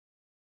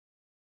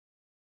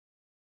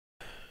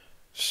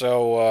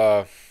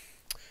So,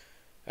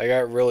 I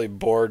got really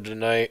bored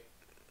tonight.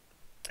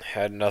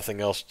 Had nothing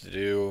else to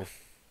do.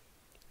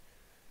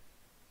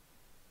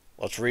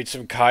 Let's read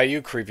some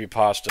Caillou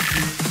Creepypastas.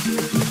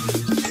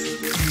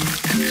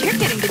 You're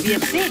getting to be a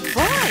big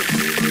boy.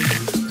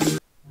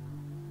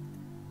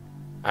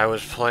 I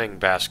was playing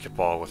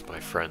basketball with my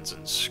friends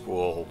in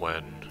school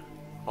when,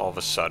 all of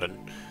a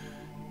sudden,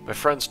 my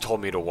friends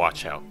told me to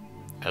watch out,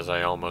 as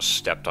I almost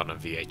stepped on a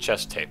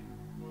VHS tape.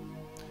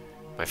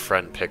 My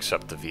friend picks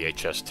up the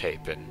VHS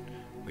tape and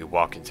we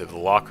walk into the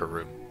locker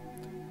room.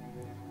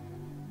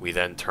 We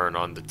then turn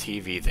on the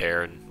TV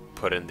there and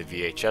put in the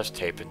VHS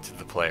tape into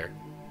the player.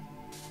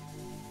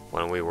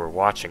 When we were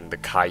watching, the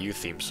Caillou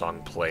theme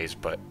song plays,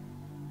 but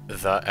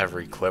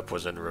every clip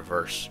was in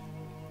reverse.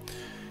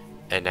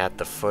 And at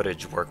the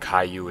footage where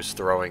Caillou is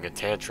throwing a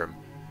tantrum,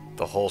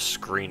 the whole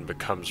screen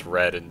becomes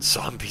red and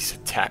zombies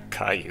attack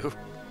Caillou.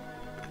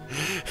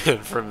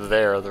 And from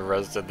there, the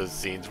rest of the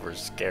scenes were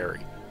scary.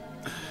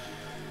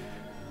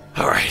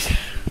 Alright.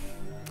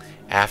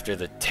 After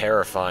the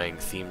terrifying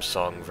theme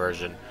song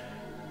version,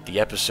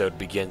 the episode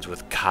begins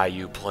with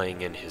Caillou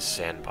playing in his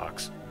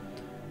sandbox.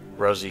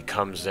 Rosie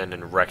comes in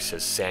and wrecks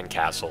his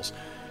sandcastles.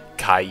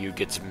 Caillou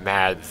gets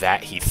mad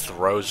that he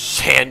throws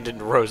sand in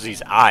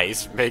Rosie's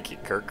eyes,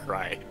 making her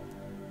cry.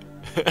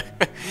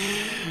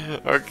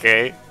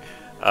 Okay.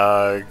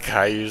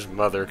 Caillou's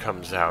mother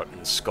comes out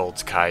and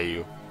scolds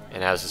Caillou,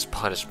 and as his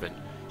punishment,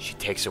 she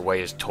takes away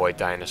his toy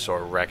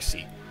dinosaur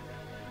Rexy.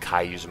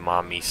 Caillou's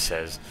mommy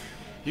says,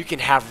 "You can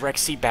have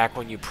Rexy back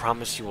when you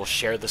promise you will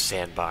share the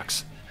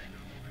sandbox."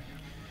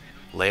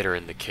 Later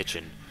in the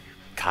kitchen,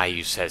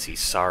 Caillou says he's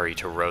sorry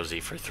to Rosie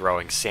for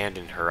throwing sand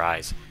in her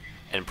eyes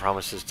and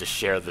promises to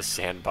share the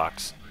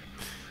sandbox.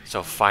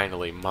 So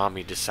finally,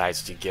 Mommy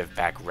decides to give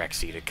back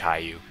Rexy to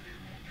Caillou.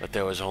 But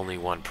there was only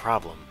one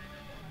problem.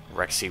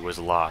 Rexy was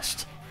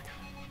lost.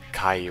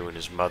 Caillou and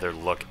his mother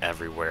look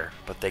everywhere,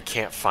 but they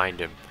can't find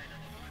him.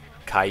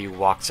 Caillou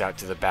walks out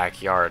to the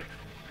backyard,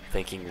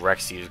 thinking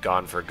Rexy is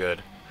gone for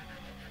good.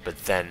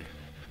 But then,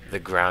 the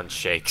ground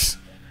shakes.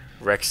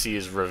 Rexy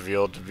is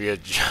revealed to be a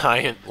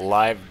giant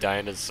live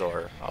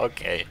dinosaur.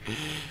 Okay.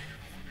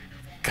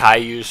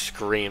 Caillou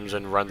screams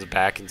and runs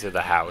back into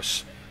the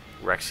house.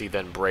 Rexy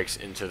then breaks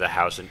into the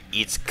house and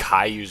eats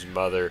Caillou's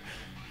mother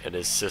and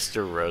his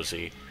sister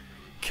Rosie,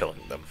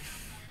 killing them.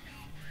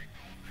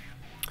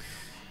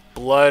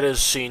 Blood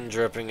is seen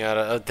dripping out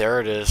of... Oh,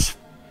 there it is.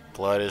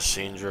 Blood is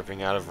seen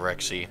dripping out of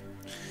Rexy.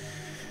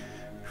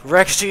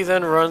 Rexy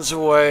then runs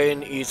away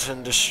and eats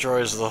and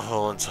destroys the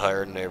whole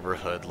entire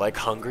neighborhood, like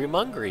Hungry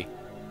Mungry.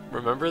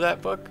 Remember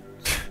that book?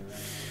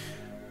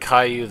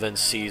 Caillou then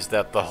sees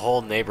that the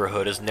whole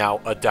neighborhood is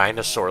now a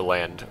dinosaur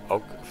land.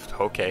 Oh,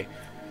 okay.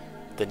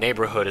 The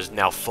neighborhood is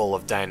now full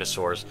of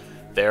dinosaurs.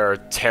 There are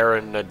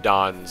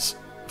pteranodons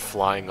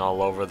flying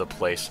all over the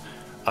place,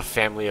 a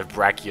family of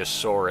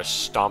brachiosaurus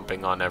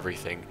stomping on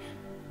everything,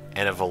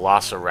 and a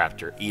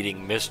velociraptor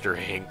eating Mr.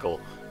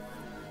 Hinkle.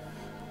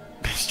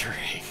 Mr.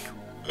 Hinkle.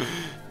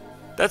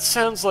 That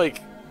sounds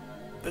like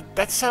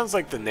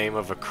the name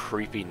of a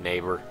creepy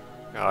neighbor.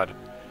 God.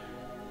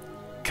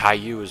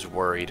 Caillou is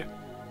worried.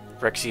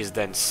 Rexy is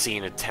then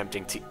seen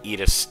attempting to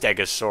eat a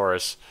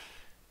stegosaurus,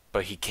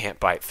 but he can't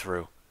bite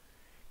through.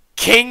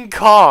 King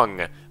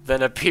Kong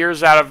then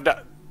appears out of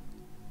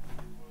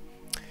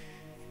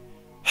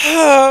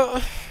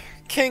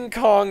King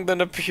Kong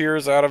then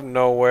appears out of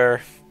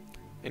nowhere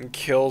and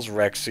kills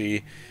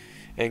Rexy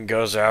and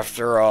goes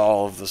after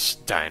all of the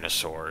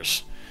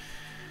dinosaurs.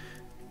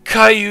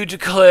 Caillou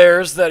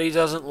declares that he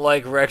doesn't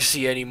like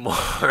Rexy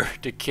anymore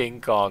to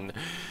King Kong.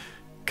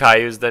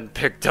 Caillou's then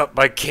picked up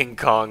by King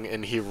Kong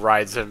and he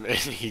rides him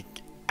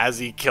as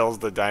he kills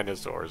the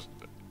dinosaurs.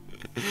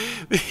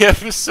 The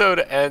episode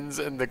ends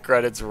and the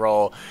credits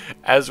roll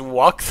as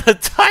Walk the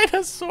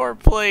Dinosaur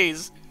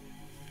plays.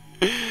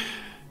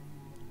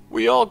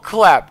 We all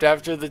clapped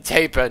after the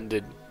tape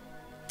ended.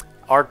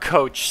 Our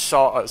coach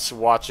saw us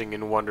watching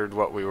and wondered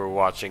what we were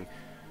watching.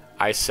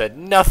 I said,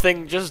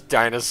 "Nothing, just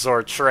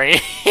dinosaur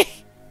training."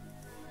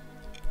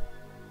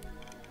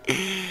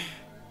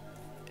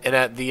 And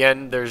at the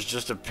end, there's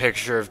just a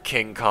picture of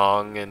King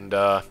Kong, and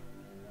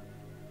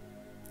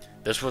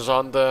this was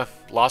on the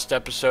Lost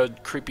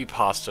Episode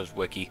Creepypastas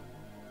wiki.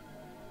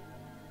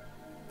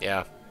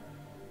 Yeah.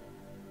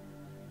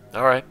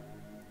 Alright.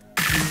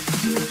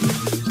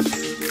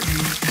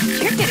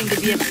 You're getting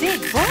to be a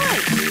big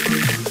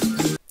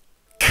boy.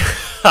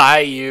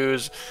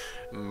 Caillou's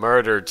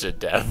murdered to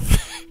death.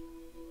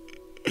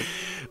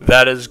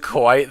 That is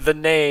quite the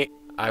name.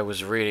 I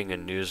was reading a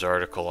news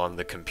article on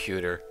the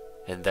computer,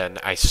 and then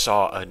I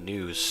saw a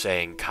news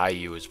saying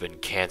Caillou has been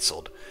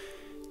cancelled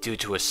due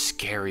to a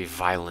scary,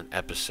 violent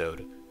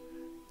episode.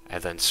 I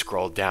then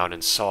scrolled down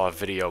and saw a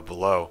video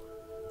below.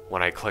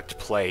 When I clicked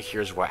play,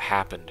 here's what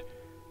happened.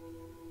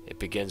 It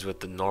begins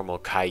with the normal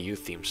Caillou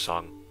theme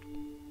song,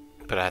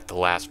 but at the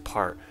last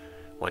part,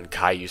 when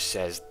Caillou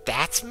says,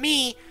 "That's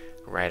me,"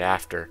 right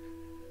after,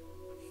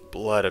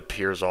 blood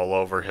appears all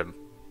over him.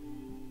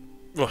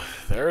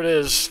 There it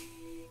is,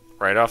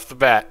 right off the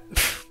bat.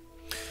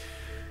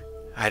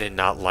 I did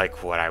not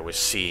like what I was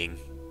seeing.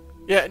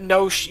 Yeah,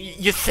 no,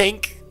 you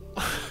think?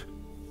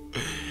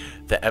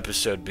 The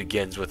episode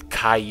begins with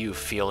Caillou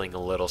feeling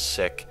a little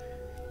sick,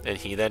 and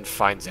he then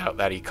finds out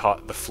that he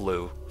caught the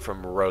flu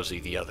from Rosie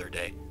the other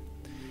day.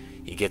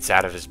 He gets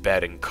out of his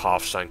bed and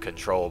coughs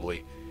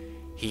uncontrollably.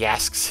 He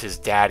asks his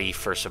daddy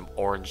for some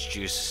orange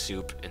juice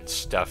soup and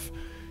stuff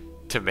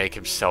to make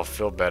himself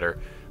feel better,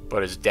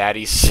 but his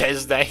daddy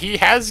says that he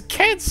has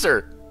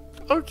cancer.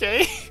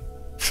 Okay.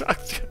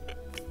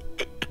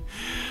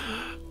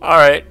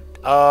 Alright,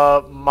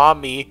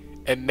 mommy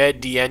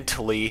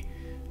immediately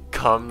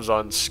comes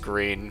on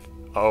screen.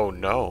 Oh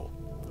no.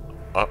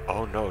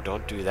 Oh no,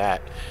 don't do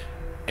that.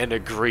 And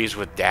agrees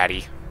with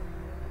daddy.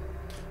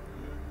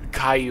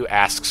 Caillou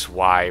asks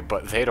why,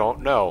 but they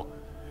don't know.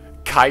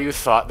 Caillou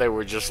thought they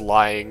were just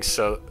lying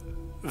so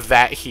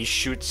that he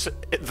shoots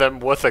them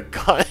with a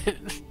gun.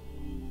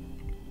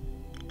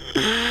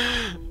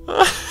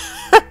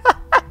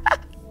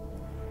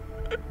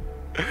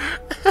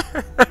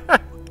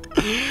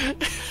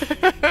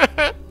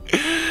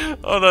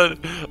 Hold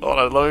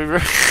on, let me...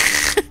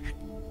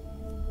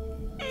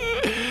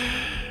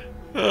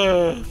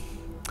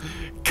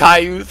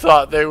 Caillou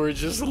thought they were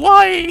just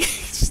lying,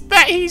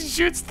 that he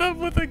shoots them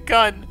with a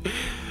gun.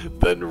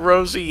 Then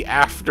Rosie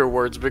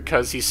afterwards,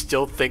 because he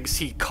still thinks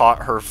he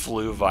caught her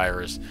flu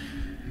virus.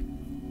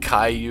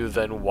 Caillou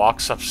then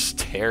walks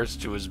upstairs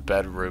to his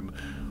bedroom,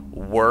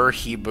 where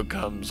he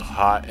becomes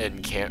hot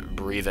and can't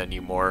breathe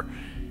anymore.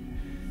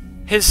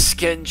 His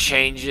skin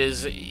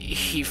changes,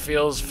 he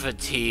feels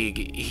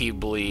fatigue, he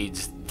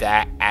bleeds,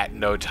 that at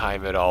no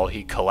time at all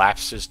he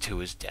collapses to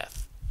his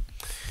death.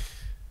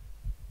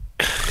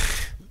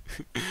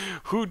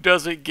 Who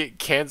doesn't get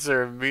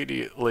cancer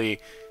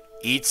immediately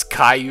eats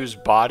Caillou's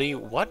body?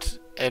 What?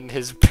 And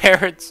his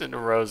parents and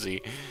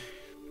Rosie.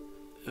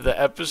 The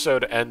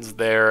episode ends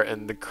there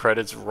and the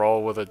credits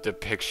roll with a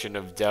depiction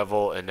of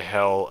devil and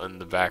hell in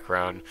the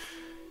background.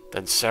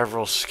 Then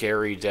several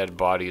scary dead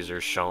bodies are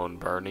shown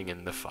burning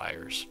in the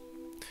fires.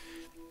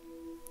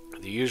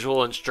 The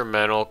usual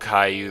instrumental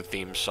Caillou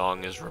theme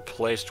song is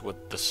replaced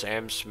with the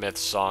Sam Smith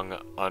song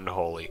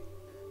Unholy.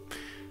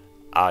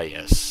 Ah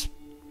yes.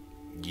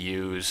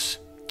 Use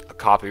a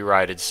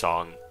copyrighted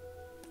song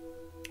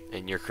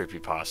in your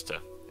creepypasta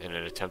in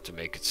an attempt to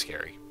make it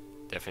scary.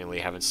 Definitely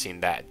haven't seen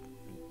that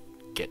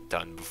get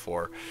done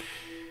before.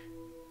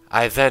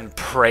 I then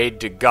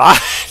prayed to God,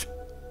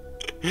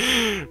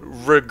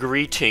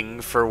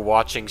 regretting for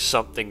watching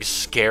something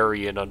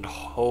scary and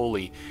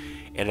unholy,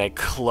 and I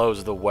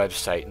closed the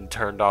website and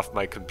turned off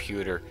my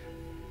computer.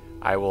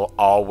 I will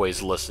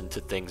always listen to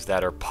things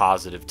that are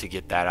positive to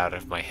get that out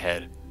of my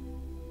head.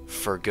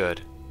 For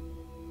good.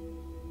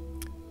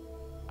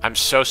 I'm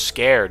so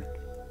scared.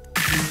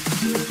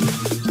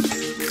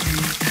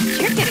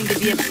 You're getting to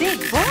be a big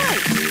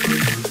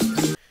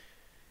boy.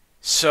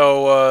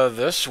 So,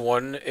 this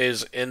one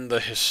is in the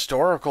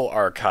historical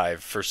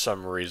archive for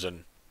some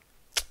reason.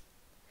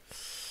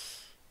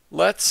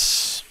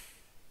 Let's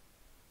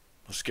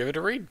give it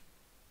a read.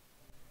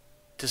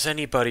 Does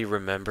anybody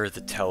remember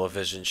the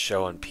television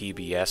show on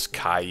PBS,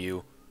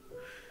 Caillou?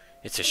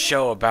 It's a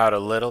show about a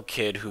little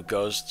kid who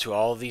goes to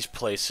all these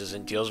places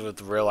and deals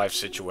with real-life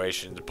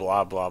situations,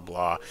 blah, blah,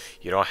 blah.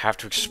 You don't have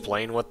to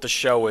explain what the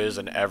show is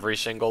in every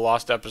single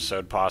lost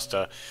episode,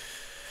 Pasta.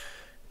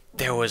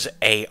 There was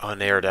a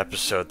unaired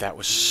episode that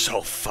was so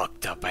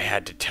fucked up I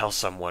had to tell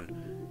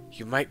someone.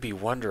 You might be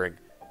wondering,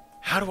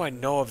 how do I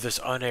know of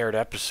this unaired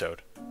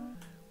episode?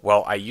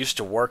 Well, I used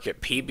to work at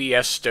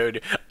PBS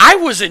Studio. I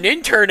was an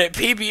intern at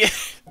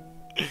PBS!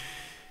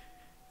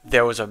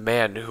 There was a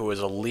man who was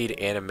a lead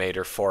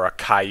animator for a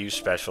Caillou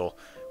special,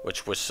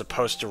 which was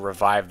supposed to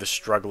revive the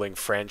struggling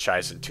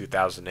franchise in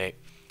 2008.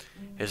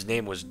 His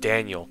name was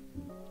Daniel.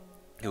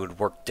 He would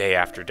work day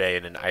after day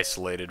in an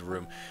isolated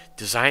room,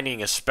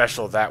 designing a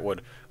special that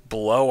would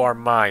blow our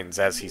minds,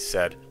 as he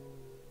said.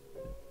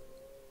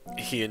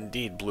 He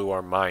indeed blew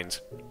our minds,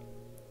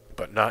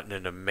 but not in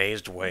an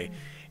amazed way,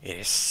 in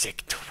a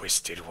sick,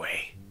 twisted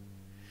way.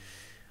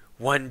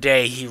 One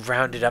day, he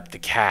rounded up the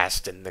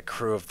cast and the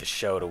crew of the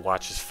show to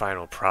watch his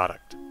final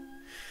product.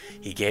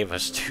 He gave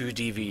us 2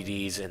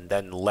 DVDs and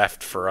then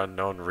left for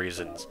unknown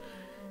reasons.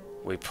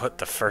 We put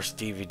the first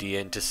DVD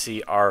in to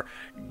see our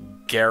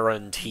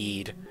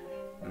guaranteed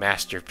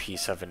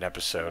masterpiece of an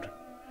episode.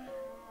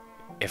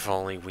 If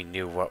only we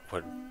knew what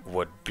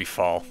would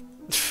befall.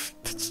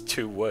 That's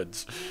 2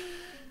 woods.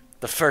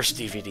 The first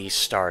DVD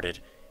started.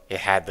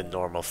 It had the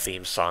normal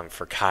theme song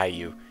for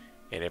Caillou,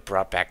 and it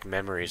brought back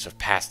memories of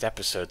past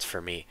episodes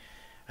for me.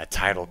 A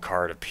title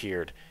card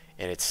appeared,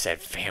 and it said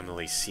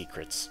Family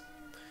Secrets.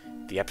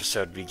 The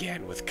episode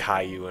began with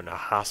Caillou in a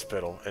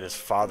hospital, and his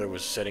father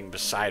was sitting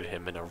beside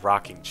him in a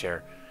rocking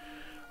chair.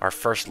 Our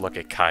first look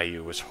at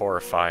Caillou was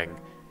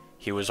horrifying.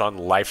 He was on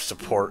life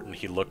support, and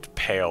he looked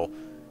pale,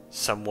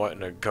 somewhat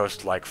in a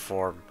ghost-like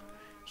form.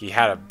 He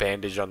had a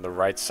bandage on the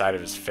right side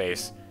of his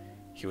face.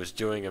 He was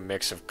doing a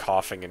mix of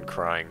coughing and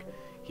crying.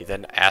 He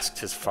then asked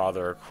his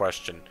father a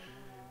question.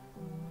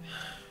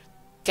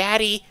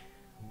 "Daddy,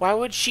 why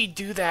would she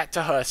do that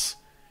to us?"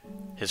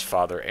 his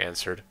father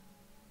answered.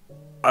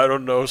 I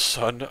don't know,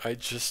 son, I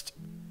just...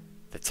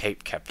 The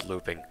tape kept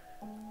looping.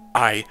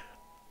 I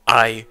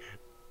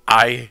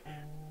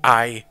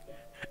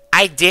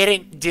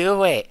didn't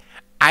do it.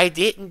 I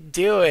didn't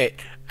do it.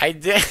 I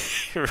did.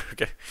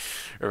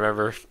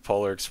 Remember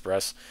Polar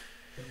Express?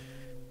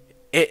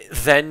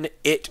 Then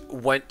it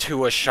went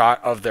to a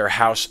shot of their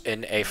house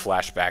in a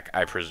flashback,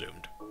 I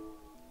presumed.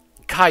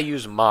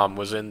 Caillou's mom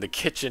was in the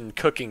kitchen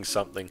cooking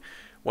something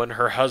when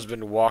her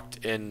husband walked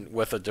in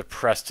with a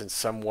depressed and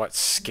somewhat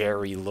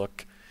scary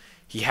look.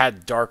 He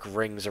had dark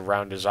rings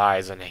around his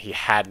eyes and he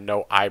had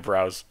no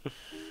eyebrows.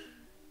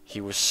 He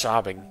was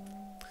sobbing.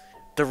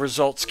 The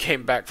results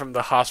came back from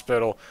the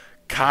hospital.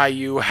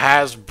 Caillou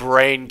has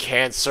brain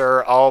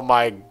cancer. Oh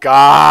my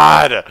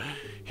god!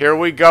 Here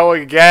we go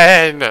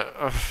again!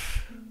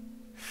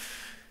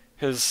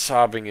 His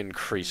sobbing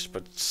increased,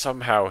 but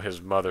somehow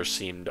his mother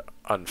seemed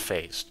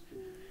unfazed.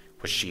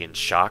 Was she in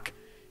shock?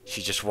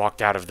 She just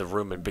walked out of the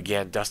room and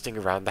began dusting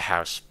around the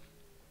house.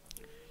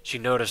 She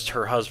noticed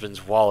her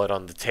husband's wallet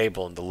on the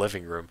table in the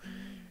living room.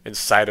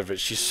 Inside of it,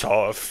 she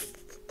saw a...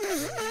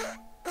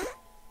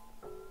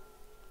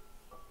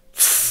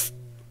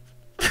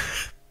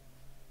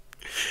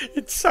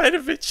 Inside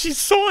of it, she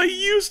saw a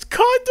used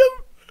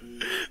condom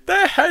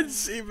that had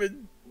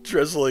semen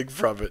drizzling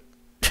from it.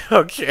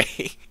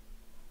 Okay.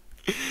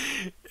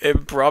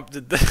 It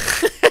prompted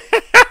the...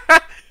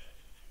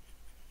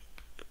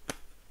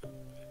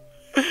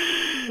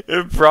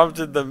 It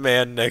prompted the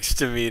man next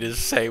to me to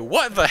say,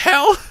 "What the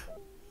hell?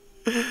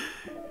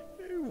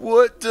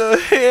 What the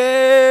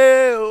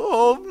hell?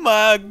 Oh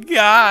my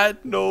god,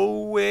 no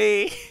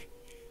way."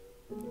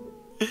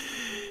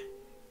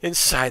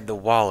 Inside the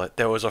wallet,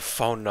 there was a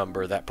phone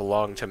number that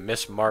belonged to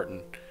Miss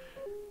Martin,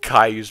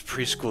 Caillou's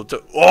preschool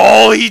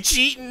Oh, he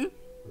cheating!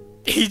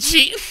 He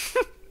cheating!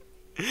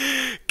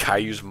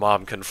 Caillou's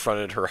mom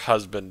confronted her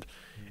husband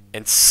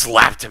and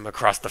slapped him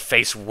across the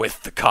face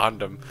with the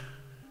condom.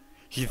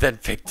 He then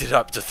picked it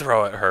up to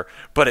throw at her,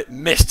 but it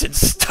missed and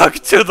stuck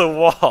to the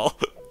wall.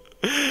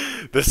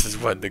 This is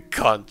when the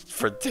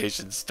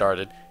confrontation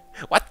started.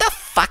 "What the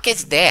fuck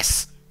is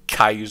this?"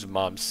 Caillou's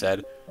mom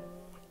said.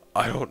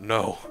 "I don't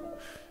know,"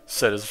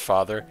 said his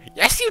father.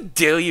 "Yes you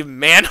do, you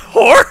man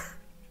whore!"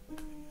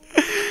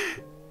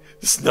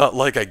 "It's not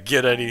like I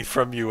get any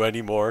from you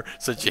anymore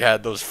since you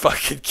had those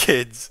fucking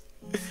kids.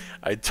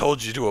 I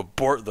told you to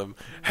abort them.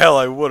 Hell,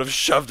 I would have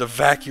shoved a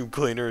vacuum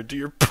cleaner into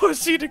your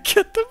pussy to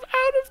get them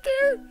out of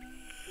there.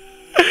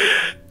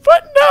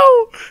 But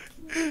no!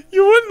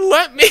 You wouldn't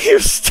let me, you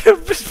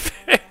stupid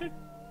man.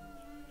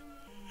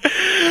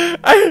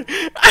 I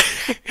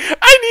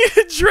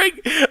need a drink.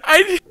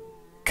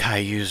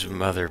 Caillou's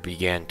mother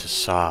began to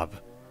sob.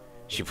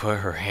 She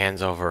put her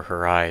hands over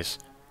her eyes.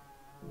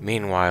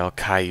 Meanwhile,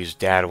 Caillou's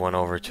dad went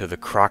over to the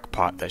crock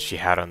pot that she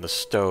had on the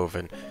stove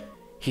and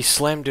he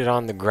slammed it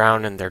on the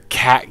ground and their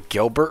cat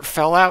Gilbert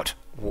fell out.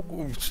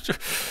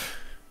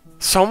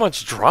 So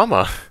much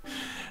drama.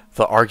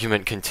 The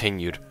argument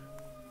continued.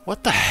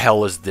 "What the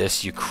hell is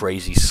this, you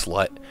crazy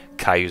slut?"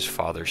 Caillou's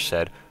father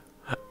said.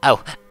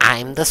 "Oh,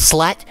 I'm the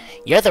slut?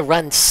 You're the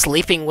one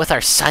sleeping with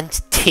our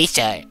son's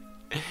teacher,"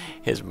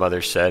 his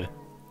mother said.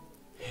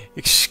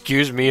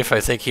 "Excuse me if I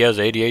think he has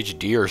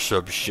ADHD or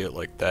some shit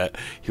like that.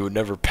 He would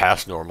never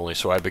pass normally,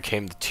 so I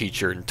became the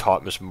teacher and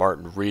taught Miss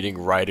Martin reading,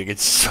 writing, and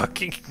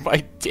sucking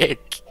my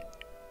dick."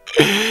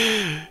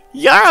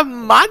 "You're a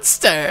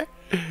monster!"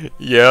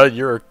 "Yeah,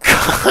 you're a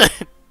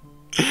cunt."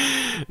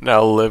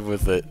 "Now live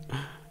with it."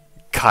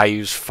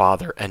 Caillou's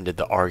father ended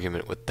the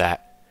argument with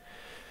that.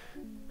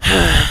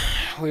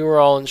 We were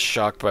all in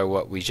shock by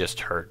what we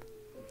just heard.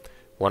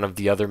 One of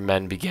the other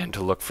men began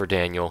to look for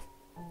Daniel.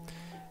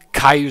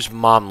 Caillou's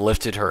mom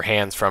lifted her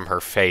hands from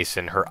her face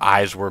and her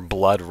eyes were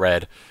blood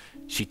red.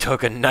 She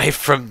took a knife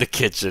from the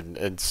kitchen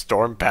and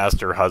stormed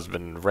past her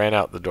husband and ran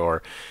out the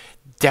door.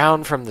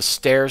 Down from the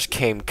stairs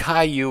came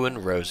Caillou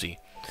and Rosie.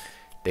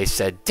 They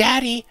said,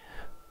 "Daddy,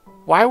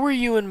 why were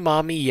you and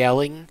Mommy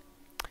yelling?"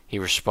 He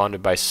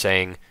responded by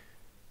saying,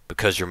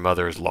 "Because your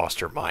mother has lost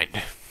her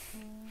mind."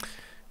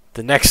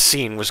 The next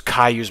scene was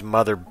Caillou's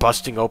mother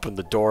busting open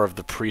the door of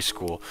the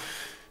preschool.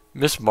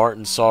 Miss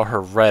Martin saw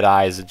her red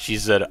eyes and she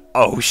said,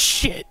 "Oh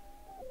shit."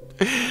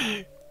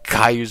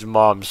 Caillou's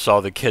mom saw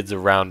the kids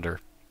around her.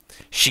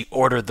 She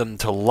ordered them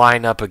to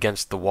line up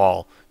against the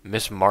wall,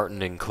 Miss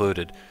Martin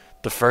included.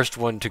 The first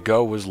one to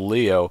go was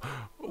Leo.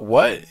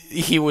 What?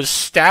 He was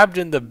stabbed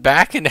in the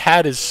back and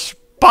had his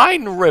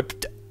spine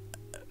ripped.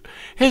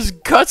 His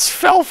guts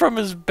fell from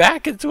his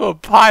back into a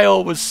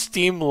pile with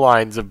steam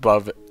lines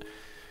above it.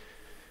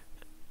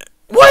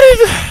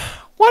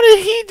 What did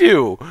he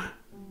do?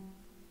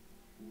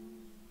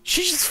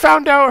 She just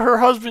found out her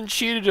husband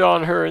cheated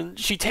on her and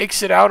she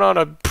takes it out on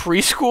a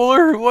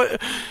preschooler?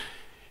 What?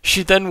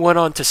 She then went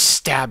on to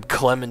stab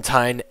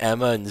Clementine,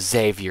 Emma, and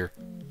Xavier.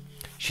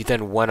 She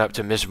then went up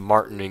to Miss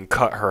Martin and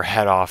cut her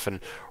head off and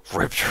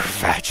ripped her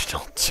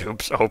vaginal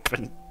tubes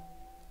open.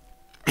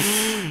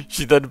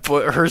 She then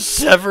put her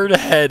severed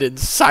head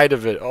inside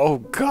of it. Oh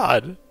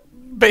god.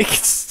 Make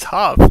it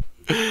stop.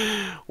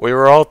 We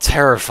were all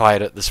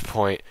terrified at this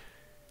point.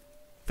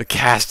 The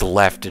cast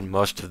left and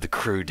most of the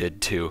crew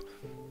did too.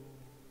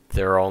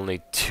 There are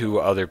only 2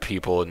 other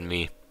people and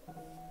me.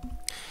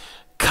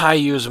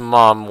 Caillou's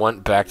mom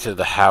went back to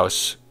the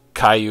house.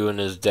 Caillou and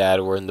his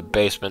dad were in the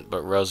basement,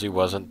 but Rosie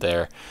wasn't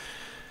there.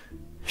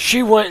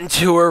 She went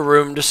into her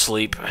room to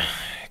sleep.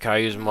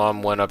 Caillou's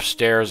mom went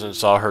upstairs and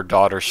saw her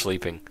daughter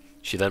sleeping.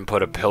 She then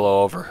put a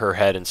pillow over her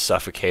head and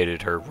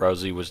suffocated her.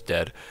 Rosie was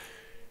dead.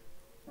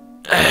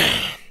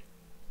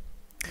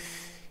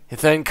 It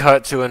then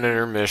cut to an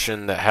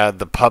intermission that had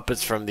the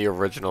puppets from the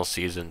original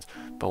seasons,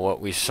 but what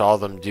we saw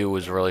them do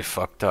was really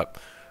fucked up.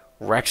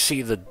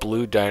 Rexy the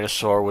blue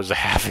dinosaur was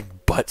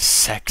having butt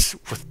sex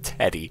with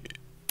Teddy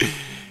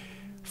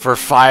for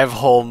 5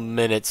 whole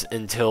minutes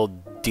until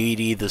Dee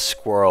Dee the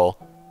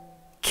squirrel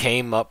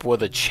came up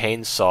with a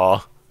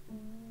chainsaw.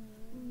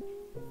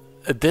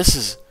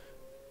 This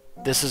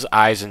is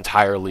eyes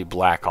entirely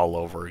black all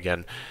over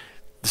again.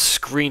 The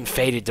screen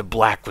faded to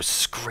black with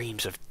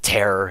screams of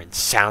terror and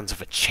sounds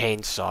of a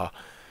chainsaw.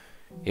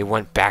 It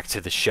went back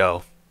to the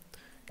show.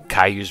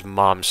 Caillou's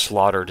mom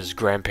slaughtered his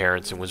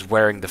grandparents and was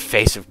wearing the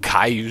face of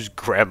Caillou's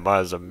grandma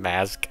as a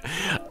mask.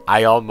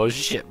 I almost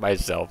shit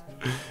myself.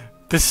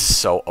 This is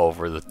so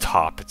over the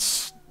top.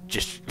 It's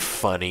just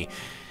funny.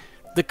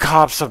 The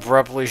cops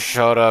abruptly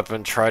showed up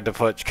and tried to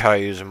put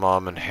Caillou's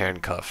mom in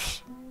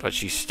handcuffs, but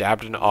she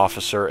stabbed an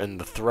officer in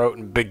the throat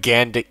and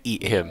began to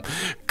eat him.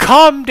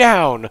 Calm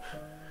down!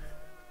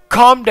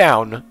 Calm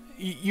down.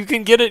 You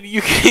can get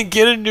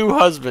a new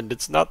husband.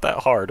 It's not that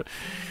hard.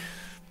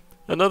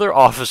 Another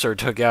officer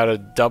took out a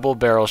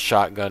double-barrel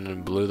shotgun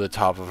and blew the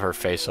top of her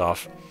face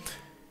off.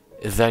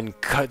 It then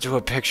cut to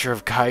a picture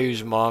of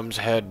Caillou's mom's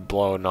head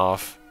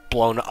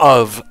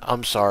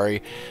I'm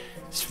sorry.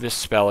 It's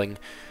misspelling.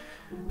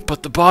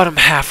 But the bottom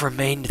half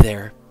remained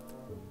there.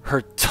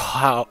 Her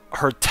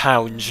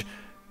tounge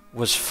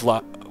was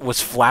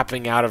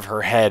flapping out of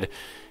her head,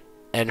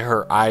 and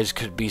her eyes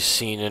could be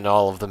seen in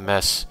all of the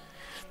mess.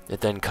 It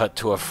then cut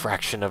to a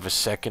fraction of a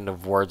second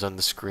of words on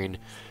the screen.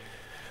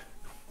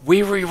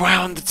 We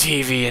rewound the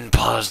TV and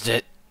paused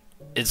it.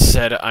 It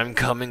said, "I'm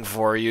coming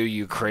for you,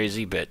 you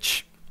crazy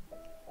bitch."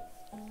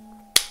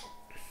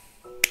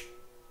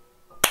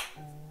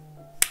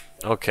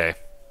 Okay.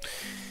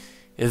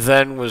 It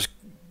then was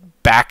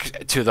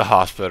back to the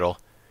hospital.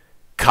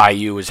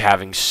 Caillou was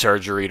having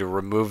surgery to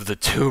remove the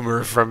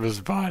tumor from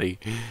his body.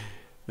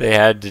 They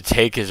had to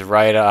take his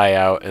right eye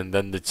out, and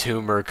then the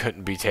tumor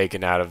couldn't be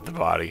taken out of the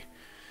body.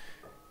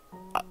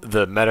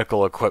 The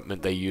medical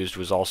equipment they used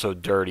was also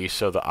dirty,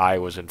 so the eye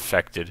was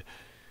infected.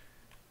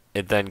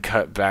 It then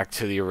cut back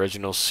to the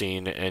original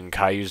scene, and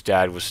Caillou's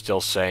dad was still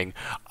saying,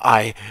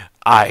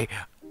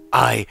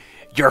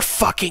 your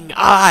fucking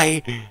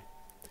eye!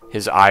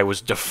 His eye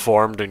was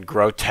deformed and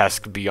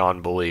grotesque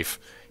beyond belief.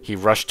 He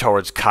rushed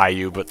towards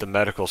Caillou, but the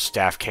medical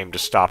staff came to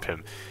stop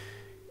him.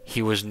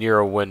 He was near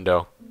a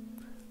window.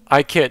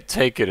 I can't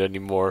take it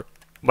anymore.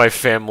 My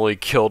family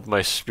killed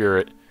my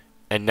spirit,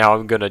 and now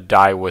I'm gonna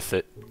die with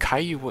it.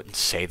 Caillou wouldn't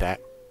say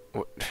that.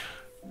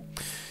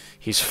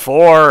 He's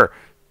 4!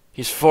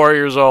 He's 4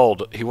 years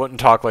old. He wouldn't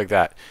talk like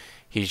that.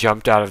 He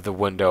jumped out of the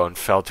window and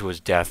fell to his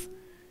death.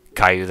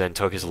 Caillou then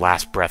took his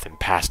last breath and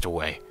passed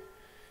away.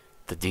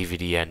 The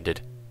DVD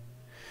ended.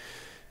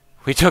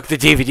 We took the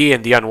DVD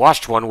and the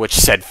unwatched one, which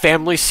said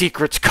Family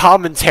Secrets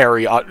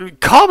Commentary.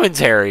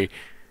 Commentary!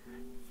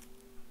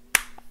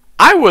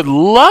 I would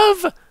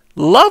love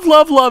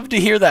to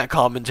hear that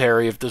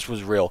commentary if this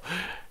was real.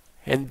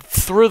 And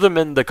threw them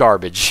in the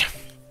garbage.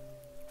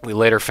 We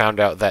later found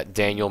out that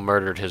Daniel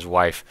murdered his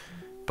wife,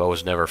 but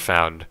was never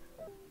found.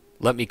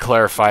 Let me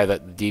clarify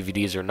that the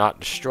DVDs are not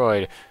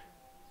destroyed,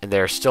 and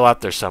they are still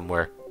out there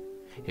somewhere.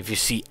 If you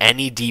see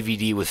any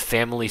DVD with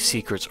Family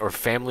Secrets or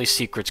Family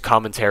Secrets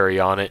commentary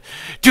on it,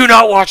 do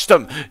not watch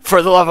them!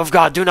 For the love of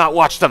God, do not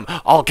watch them!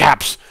 All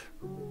caps.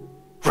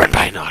 Read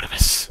by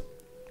Anonymous.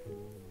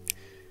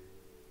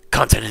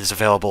 Content is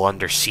available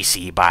under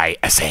CC by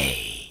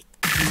SA.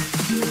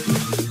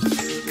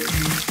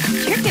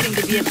 You're getting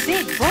to be a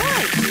big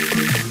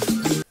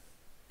boy.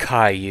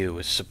 Caillou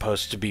is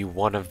supposed to be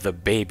one of the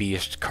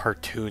babiest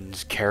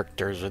cartoons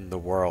characters in the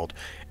world,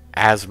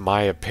 as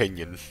my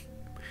opinion.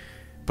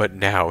 But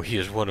now he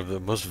is one of the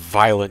most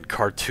violent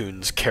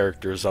cartoons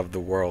characters of the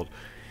world.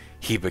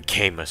 He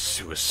became a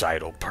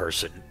suicidal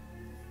person.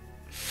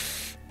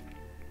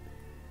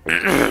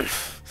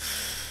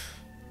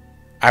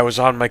 I was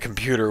on my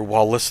computer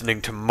while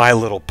listening to My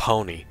Little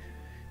Pony,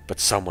 but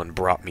someone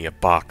brought me a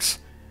box.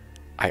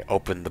 I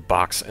opened the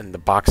box, and the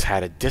box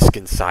had a disc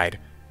inside.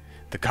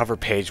 The cover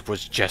page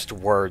was just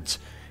words.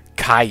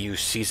 Caillou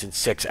Season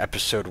 6,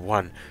 Episode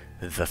 1,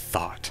 The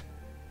Thought.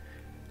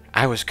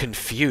 I was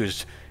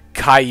confused.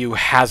 Caillou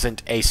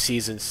hasn't a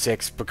Season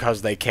 6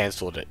 because they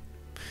cancelled it.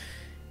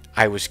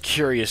 I was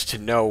curious to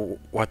know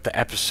what the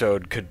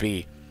episode could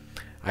be.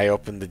 I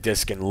opened the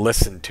disc and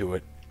listened to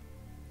it.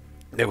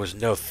 There was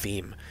no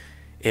theme.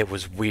 It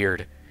was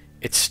weird.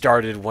 It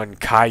started when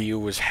Caillou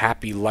was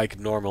happy like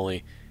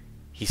normally.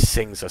 He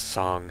sings a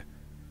song.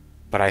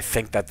 but I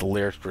think that the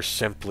lyrics were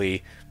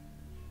simply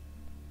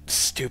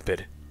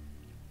stupid.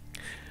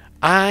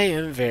 I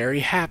am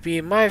very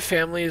happy, my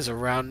family is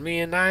around me,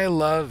 and I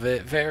love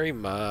it very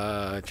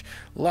much.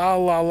 La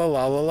la la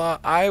la la la,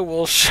 I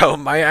will show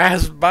my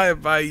ass, bye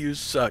bye, you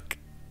suck.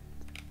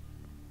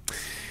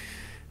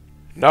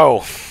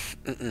 No,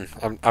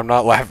 I'm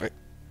not laughing.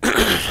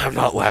 I'm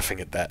not laughing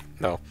at that,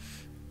 no.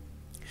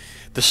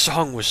 The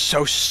song was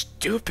so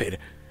stupid.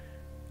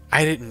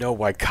 I didn't know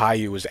why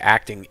Caillou was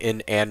acting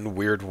in an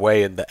weird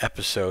way in the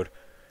episode.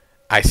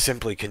 I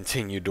simply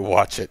continued to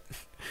watch it.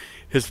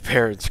 His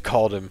parents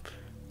called him,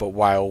 but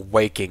while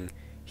waking,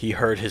 he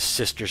heard his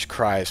sister's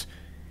cries.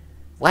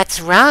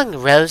 What's wrong,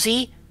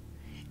 Rosie?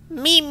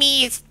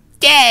 Mimi is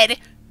dead.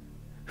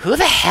 Who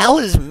the hell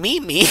is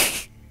Mimi?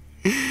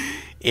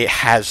 It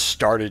has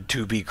started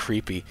to be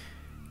creepy.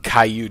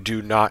 Caillou,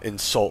 do not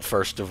insult,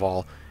 first of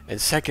all.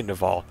 And second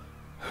of all,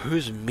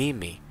 who's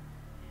Mimi?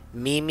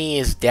 Mimi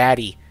is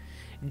Daddy.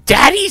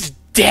 Daddy's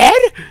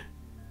dead?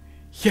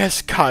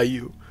 Yes,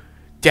 Caillou.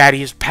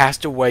 Daddy has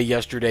passed away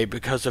yesterday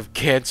because of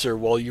cancer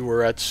while you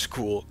were at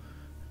school.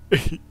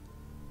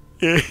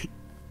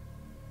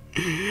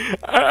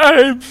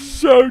 I'm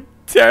so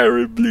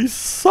terribly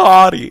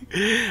sorry.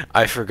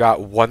 I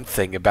forgot one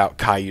thing about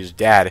Caillou's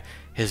dad.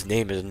 His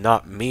name is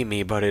not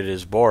Mimi, but it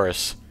is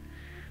Boris.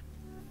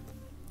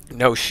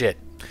 No shit.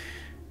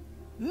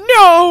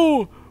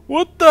 No!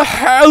 What the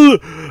hell?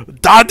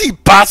 Daddy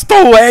passed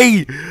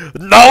away!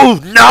 No,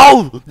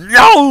 no,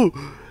 no!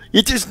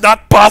 It is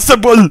not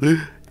possible!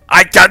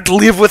 I can't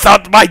live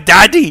without my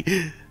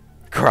daddy!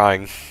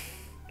 Crying.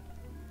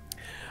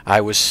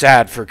 I was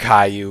sad for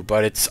Caillou,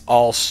 but it's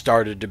all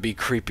started to be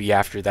creepy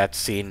after that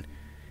scene.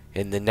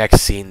 In the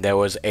next scene, there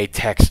was a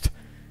text.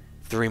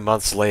 3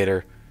 months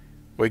later,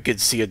 we could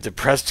see a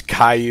depressed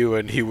Caillou,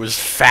 and he was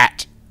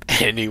fat,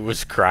 and he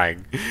was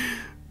crying.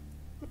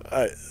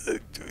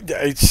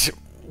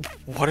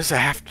 What does that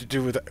have to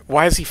do with it?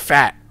 Why is he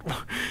fat?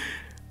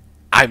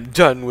 I'm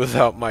done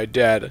without my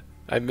dad.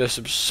 I miss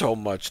him so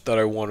much that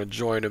I want to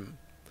join him.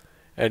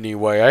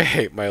 Anyway, I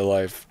hate my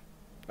life.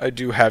 I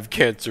do have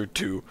cancer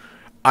too.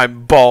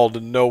 I'm bald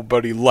and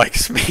nobody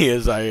likes me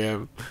as I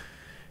am.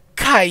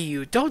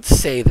 Caillou, don't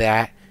say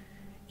that.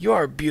 You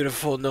are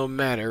beautiful no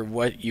matter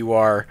what you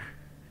are.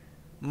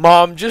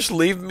 Mom, just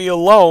leave me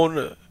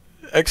alone!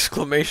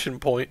 Exclamation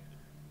point.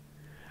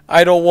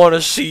 I don't want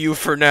to see you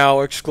for now!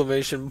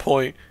 Exclamation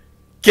point.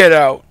 Get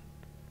out!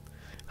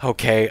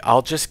 Okay,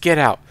 I'll just get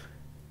out.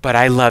 But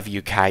I love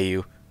you,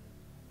 Caillou.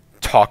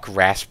 Talk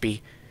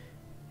raspy.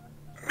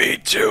 Me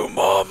too,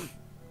 Mom.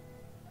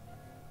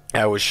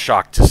 I was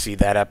shocked to see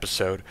that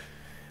episode.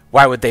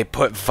 Why would they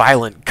put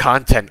violent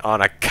content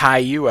on a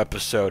Caillou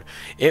episode?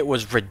 It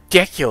was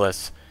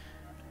ridiculous.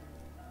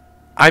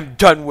 I'm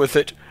done with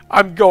it.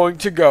 I'm going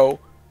to go.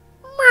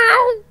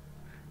 Meow.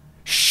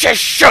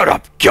 Shut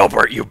up,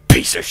 Gilbert, you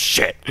piece of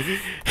shit.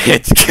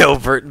 It's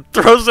Gilbert and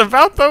throws him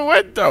out the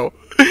window.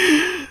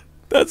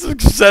 That's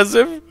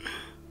excessive.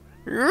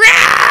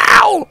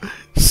 Meow.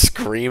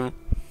 Scream.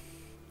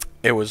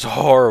 It was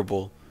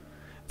horrible.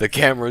 The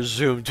camera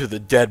zoomed to the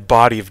dead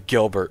body of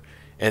Gilbert,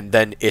 and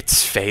then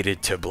it's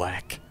faded to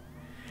black.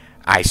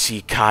 I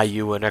see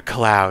Caillou in a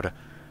cloud,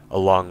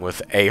 along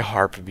with a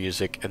harp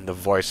music and the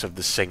voice of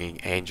the singing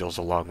angels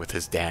along with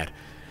his dad.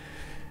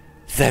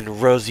 Then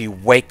Rosie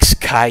wakes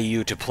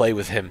Caillou to play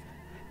with him.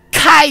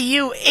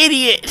 Caillou,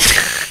 idiot!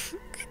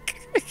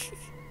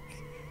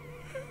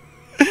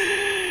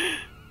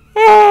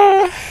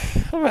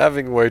 I'm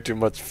having way too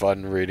much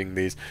fun reading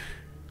these.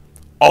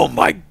 Oh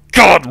my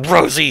God,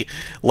 Rosie!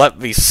 Let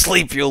me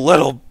sleep, you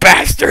little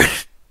bastard!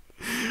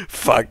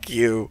 Fuck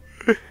you.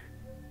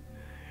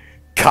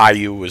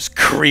 Caillou was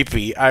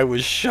creepy. I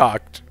was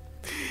shocked.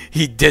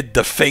 He did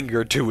the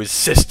finger to his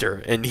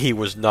sister, and he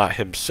was not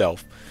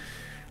himself.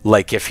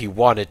 Like if he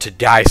wanted to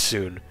die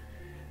soon.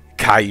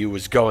 Caillou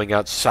was going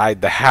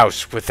outside the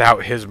house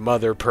without his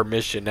mother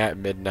permission at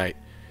midnight.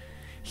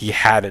 He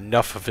had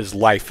enough of his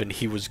life, and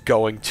he was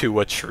going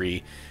to a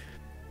tree.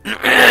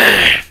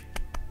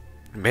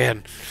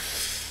 Man,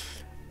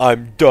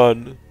 I'm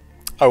done.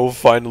 I will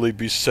finally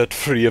be set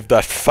free of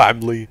that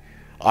family.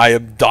 I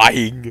am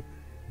dying.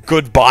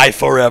 Goodbye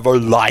forever,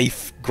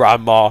 life,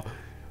 Grandma,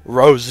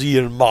 Rosie,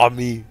 and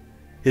Mommy.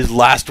 His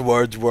last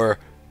words were,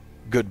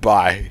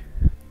 goodbye.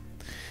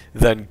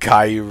 Then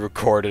Caillou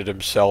recorded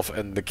himself,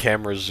 and the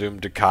camera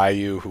zoomed to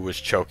Caillou, who was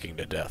choking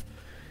to death.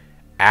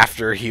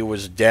 After he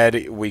was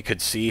dead, we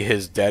could see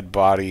his dead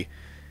body.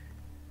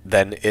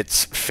 Then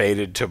it's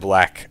faded to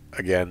black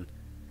again.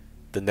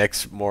 The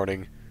next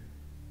morning,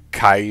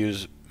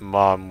 Caillou's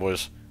mom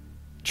was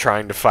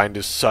trying to find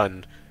his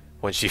son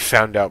when she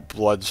found out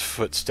blood's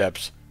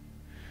footsteps.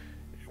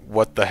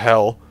 What the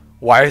hell?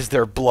 Why is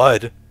there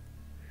blood?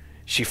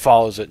 She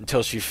follows it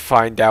until she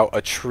finds out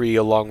a tree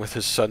along with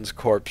his son's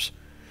corpse.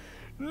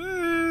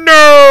 No!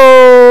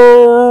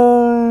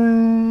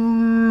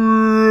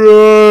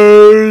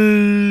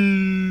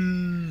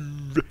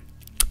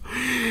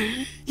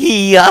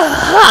 He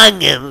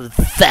hung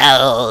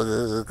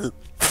himself.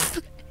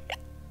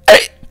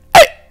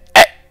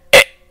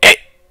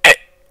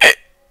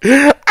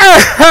 Then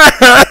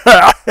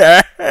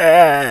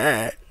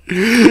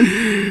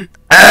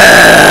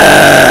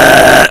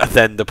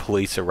the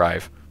police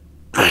arrive.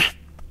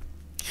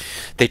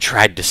 They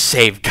tried to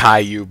save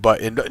Caillou,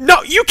 but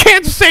no, you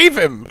can't save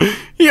him.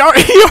 He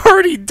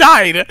already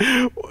died.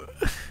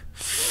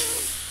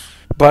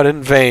 But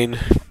in vain.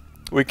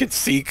 We can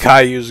see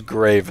Caillou's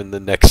grave in the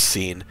next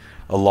scene,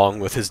 along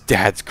with his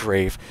dad's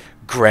grave.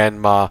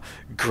 Grandma,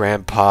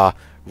 Grandpa,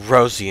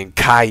 Rosie, and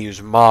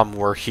Caillou's mom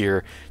were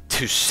here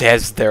to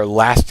says their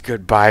last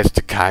goodbyes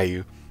to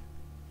Caillou.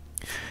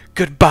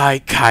 Goodbye,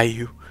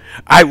 Caillou.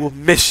 I will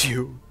miss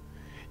you.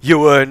 You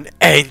were an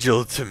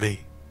angel to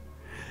me.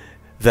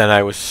 Then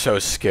I was so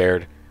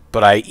scared,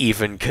 but I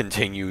even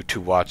continued to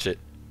watch it.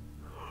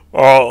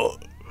 I'll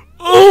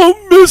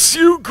miss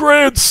you,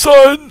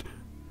 grandson.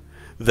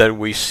 Then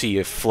we see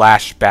a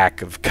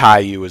flashback of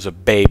Caillou as a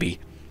baby.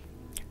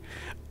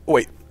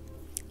 Wait.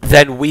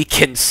 Then we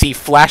can see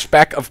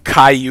flashback of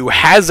Caillou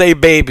has a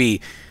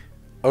baby.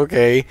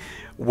 Okay.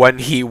 When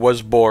he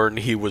was born,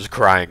 he was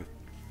crying.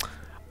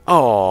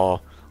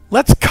 Oh,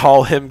 let's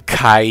call him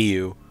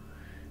Caillou.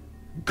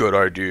 Good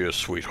idea,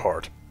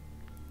 sweetheart.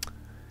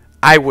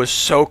 I was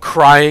so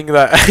crying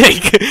that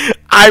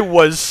I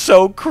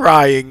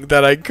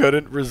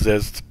couldn't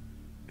resist.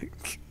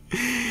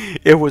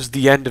 It was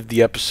the end of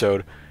the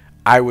episode.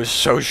 I was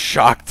so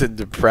shocked and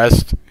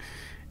depressed.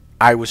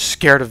 I was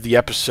scared of the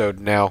episode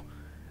now.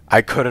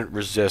 I couldn't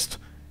resist.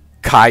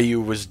 Caillou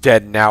was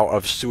dead now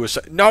of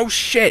suicide. No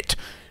shit!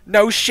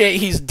 No shit,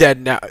 he's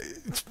dead now.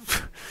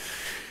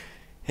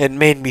 It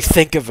made me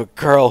think of a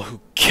girl who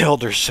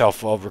killed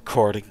herself while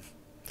recording.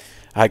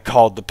 I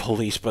called the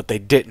police, but they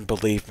didn't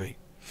believe me.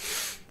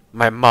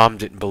 My mom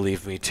didn't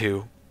believe me,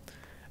 too.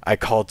 I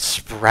called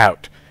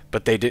Sprout,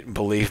 but they didn't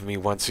believe me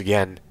once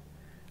again.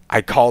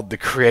 I called the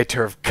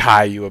creator of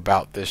Caillou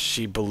about this.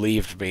 She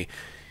believed me.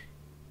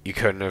 You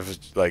couldn't have,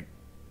 like,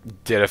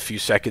 did a few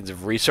seconds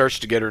of research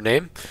to get her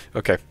name?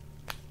 Okay.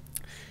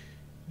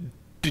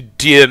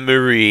 Dear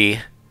Marie,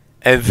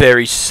 I'm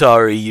very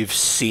sorry you've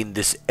seen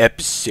this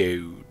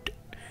episode.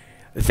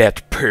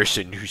 That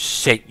person who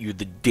sent you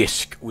the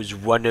disc was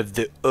one of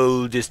the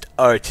oldest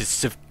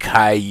artists of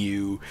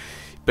Caillou,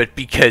 but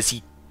because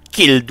he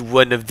killed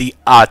one of the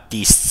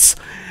artists,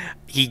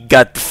 he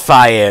got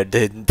fired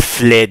and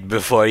fled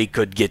before he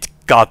could get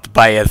caught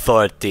by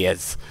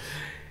authorities.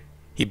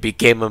 He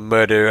became a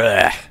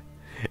murderer,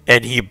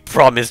 and he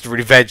promised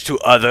revenge to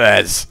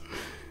others.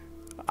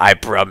 I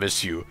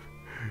promise you,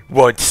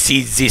 won't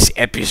see this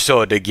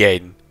episode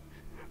again.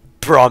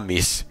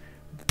 Promise.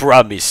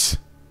 Promise.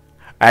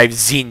 I've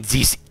seen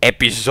this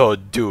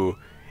episode too.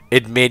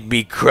 It made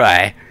me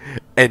cry,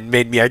 and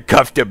made me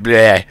uncomfortable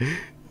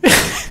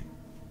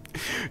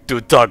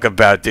to talk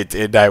about it,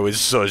 and I was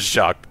so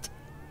shocked.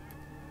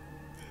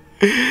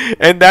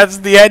 And that's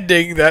the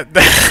ending. That's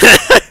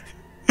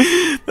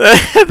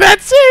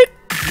it.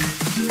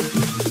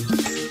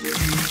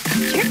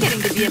 You're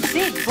getting to be a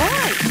big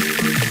boy.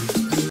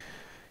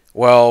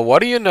 Well,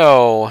 what do you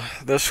know?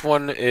 This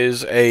one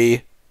is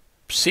a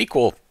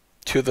sequel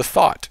to The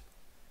Thought.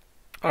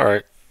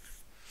 Alright.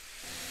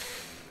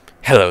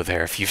 Hello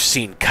there, if you've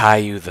seen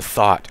Caillou the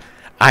Thought,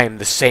 I am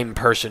the same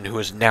person who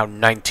is now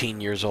 19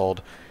 years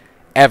old.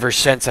 Ever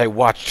since I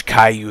watched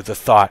Caillou the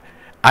Thought,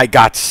 I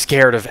got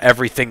scared of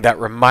everything that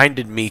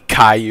reminded me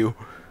Caillou.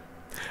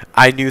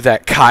 I knew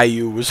that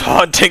Caillou was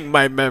haunting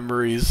my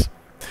memories.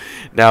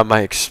 Now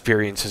my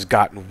experience has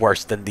gotten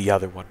worse than the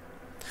other one.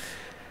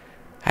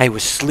 I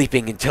was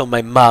sleeping until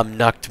my mom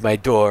knocked my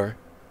door.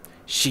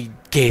 She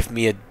gave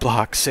me a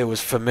box. It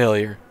was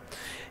familiar.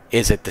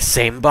 Is it the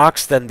same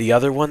box than the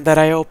other one that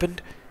I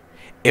opened?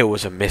 It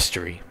was a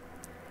mystery.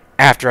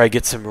 After I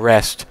get some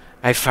rest,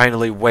 I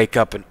finally wake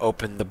up and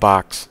open the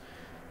box.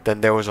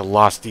 Then there was a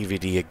lost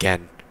DVD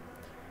again.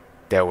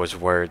 There was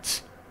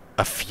words.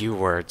 A few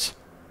words.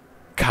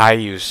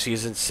 Caillou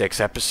Season 6,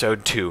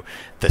 Episode 2,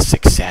 The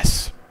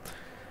Success.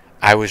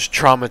 I was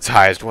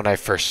traumatized when I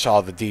first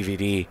saw the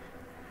DVD.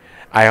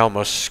 I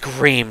almost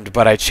screamed,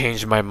 but I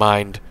changed my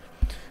mind.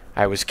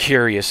 I was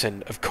curious,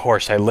 and of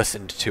course I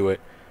listened to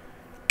it.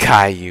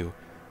 Caillou,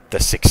 The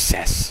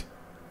Success.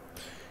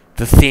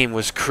 The theme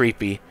was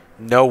creepy.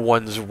 No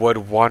one's would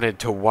wanted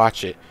to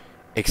watch it,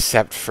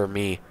 except for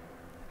me.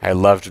 I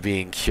loved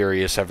being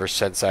curious ever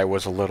since I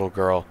was a little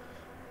girl.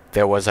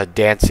 There was a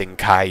dancing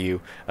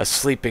Caillou, a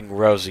sleeping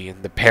Rosie,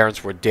 and the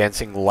parents were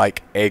dancing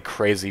like a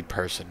crazy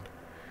person.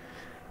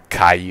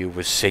 Caillou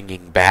was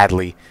singing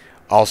badly.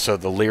 Also,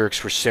 the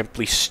lyrics were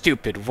simply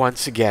stupid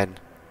once again.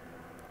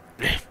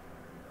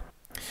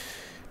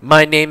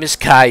 My name is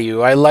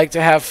Caillou. I like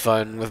to have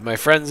fun with my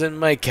friends and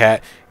my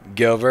cat.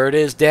 Gilbert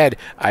is dead.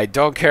 I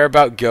don't care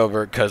about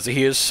Gilbert because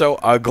he is so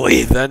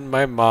ugly. Then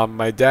my mom,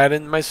 my dad,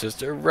 and my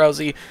sister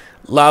Rosie.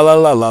 La la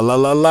la la la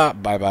la la.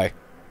 Bye bye.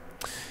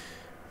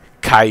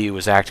 Caillou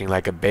was acting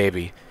like a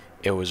baby.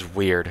 It was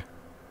weird.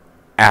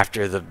 He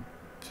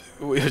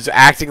was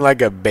acting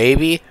like a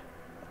baby?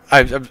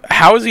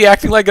 How is he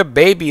acting like a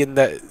baby in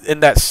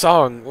that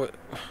song?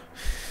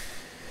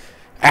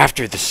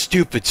 After the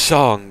stupid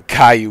song,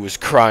 Caillou was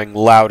crying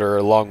louder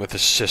along with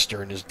his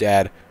sister and his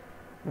dad.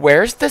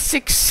 Where's the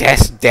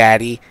success,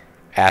 Daddy?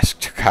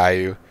 Asked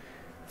Caillou.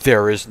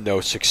 There is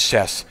no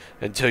success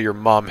until your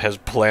mom has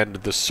planned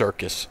the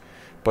circus.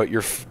 But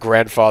your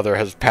grandfather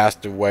has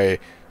passed away,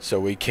 so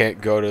we can't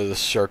go to the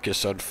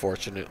circus,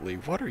 unfortunately.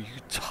 What are you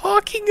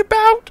talking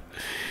about?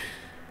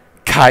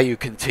 Caillou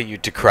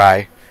continued to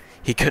cry.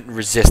 He couldn't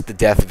resist the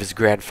death of his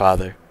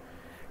grandfather.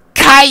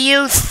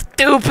 Caillou,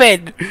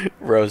 stupid!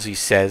 Rosie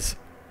says.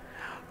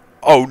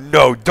 Oh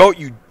no, don't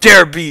you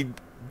dare to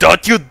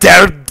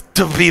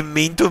be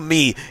mean to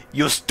me,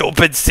 you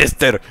stupid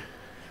sister!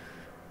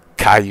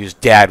 Caillou's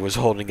dad was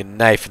holding a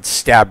knife and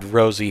stabbed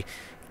Rosie.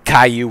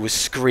 Caillou was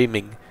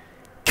screaming.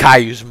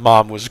 Caillou's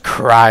mom was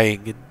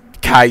crying,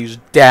 and Caillou's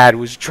dad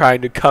was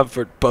trying to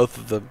comfort both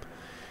of them.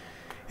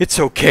 It's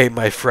okay,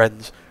 my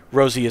friends.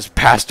 Rosie has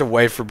passed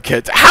away from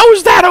kids. How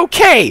is that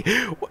okay?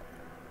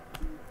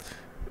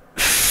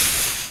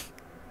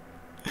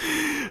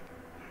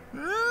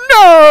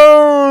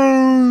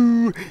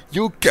 No!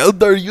 You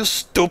killed her, you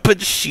stupid,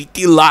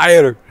 shitty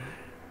liar!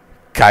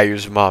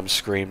 Caillou's mom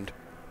screamed.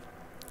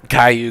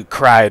 Caillou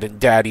cried in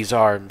Daddy's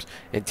arms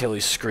until he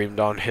screamed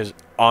on his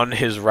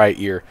right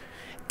ear.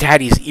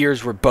 Daddy's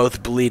ears were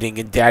both bleeding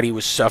and Daddy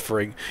was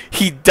suffering.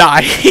 He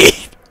died!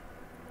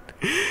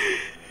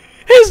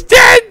 His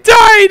dad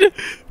died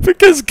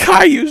because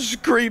Caillou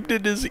screamed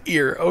in his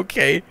ear,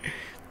 okay?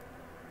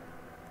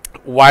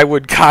 Why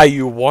would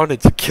Caillou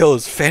wanted to kill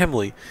his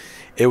family?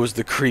 It was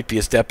the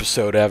creepiest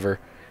episode ever.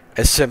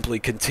 I simply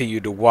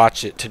continued to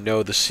watch it to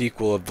know the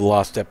sequel of the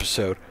lost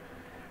episode.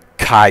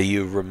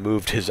 Caillou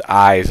removed his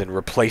eyes and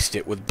replaced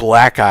it with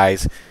black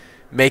eyes,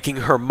 making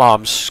her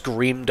mom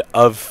scream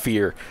of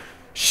fear.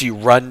 She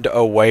ran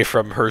away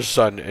from her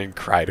son and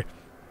cried.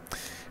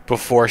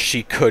 Before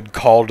she could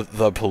call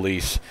the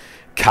police,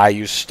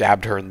 Caillou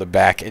stabbed her in the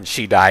back and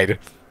she died.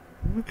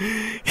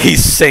 He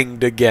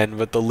sang again,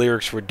 but the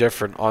lyrics were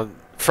different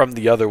from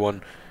the other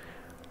one.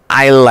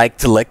 I like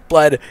to lick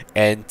blood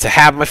and to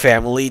have my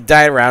family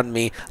die around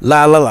me.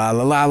 La la la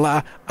la la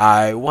la.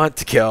 I want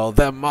to kill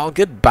them all.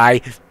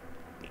 Goodbye.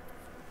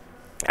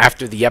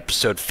 After the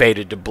episode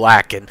faded to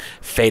black and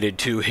faded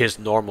to his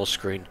normal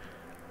screen,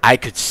 I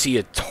could see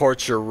a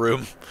torture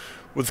room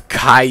with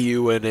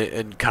Caillou in it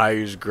and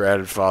Caillou's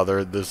grandfather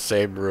in the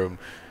same room.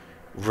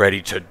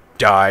 Ready to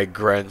die,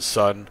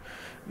 grandson.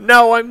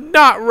 No, I'm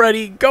not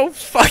ready. Go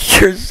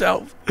fuck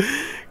yourself.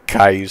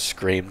 Caillou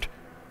screamed.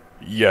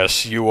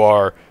 Yes, you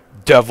are.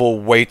 Devil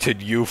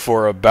waited you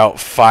for about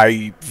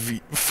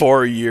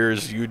 4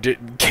 years. You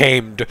didn't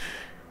camed.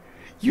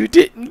 You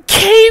didn't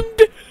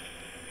camed?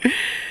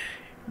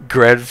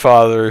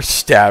 Grandfather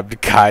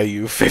stabbed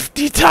Caillou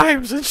 50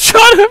 times and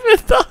shot him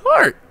in the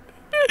heart.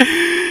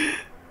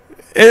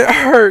 It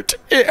hurt.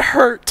 It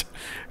hurt.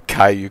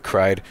 Caillou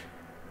cried.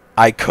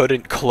 I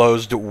couldn't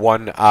close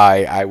one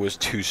eye. I was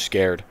too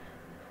scared.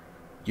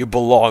 You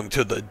belong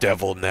to the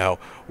devil now.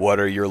 What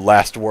are your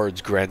last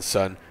words,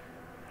 grandson?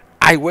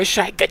 I wish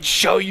I could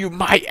show you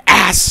my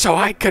ass so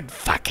I could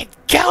fucking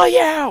kill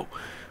you.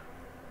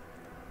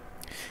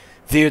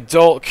 The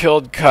adult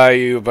killed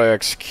Caillou by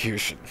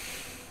execution.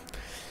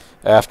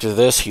 After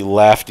this, he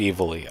laughed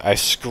evilly. I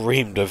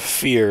screamed of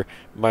fear.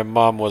 My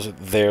mom wasn't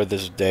there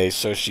this day,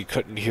 so she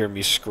couldn't hear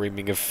me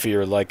screaming of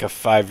fear like a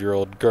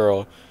 5-year-old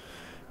girl.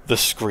 The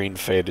screen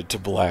faded to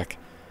black.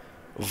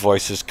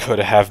 Voices could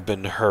have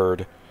been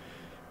heard.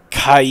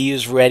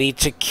 Caillou's ready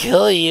to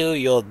kill you.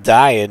 You'll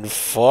die in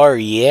 4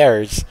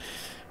 years,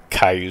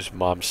 Caillou's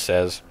mom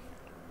says.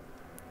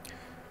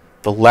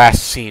 The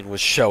last scene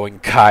was showing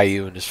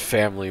Caillou and his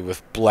family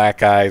with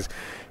black eyes,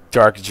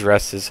 dark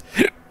dresses,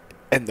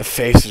 and the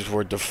faces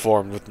were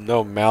deformed with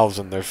no mouths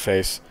on their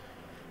face.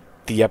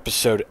 The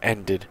episode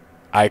ended.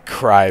 I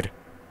cried.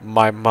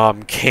 My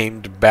mom came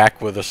back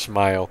with a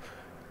smile.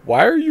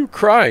 Why are you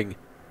crying?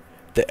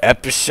 The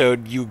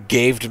episode you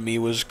gave me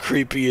was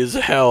creepy as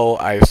hell,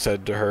 I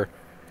said to her.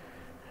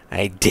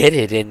 I did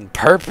it in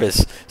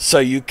purpose so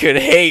you could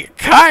hate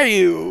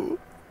Caillou.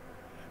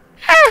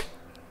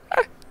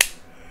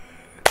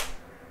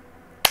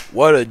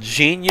 What a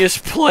genius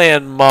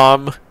plan,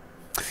 Mom.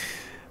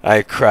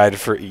 I cried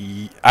for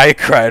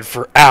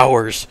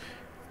hours.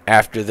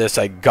 After this,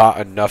 I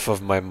got enough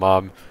of my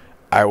mom.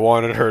 I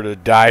wanted her to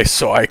die,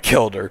 so I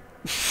killed her.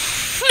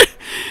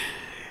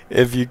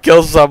 If you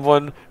kill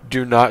someone,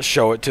 do not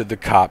show it to the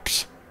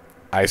cops,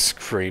 I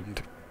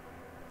screamed.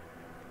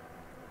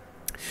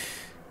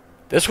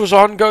 This was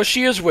on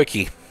Goshia's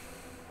wiki.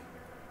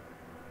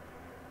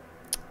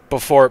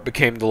 Before it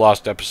became the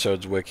Lost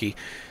Episodes wiki.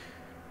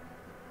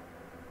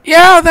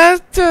 Yeah,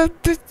 that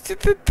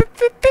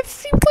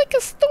seemed like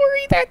a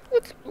story that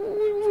would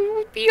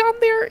be on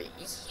there.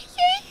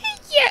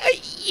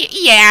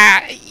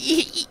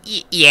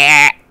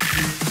 Yeah.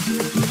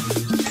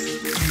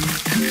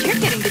 You're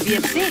getting to be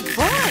a big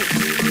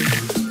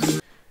boy.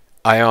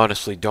 I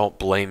honestly don't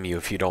blame you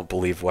if you don't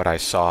believe what I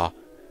saw.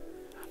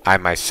 I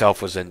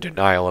myself was in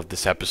denial of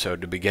this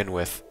episode to begin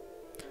with.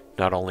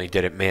 Not only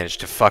did it manage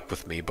to fuck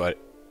with me, but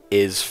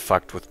is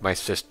fucked with my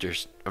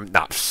sisters. I'm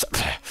not.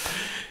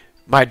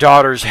 My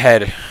daughter's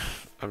head.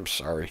 I'm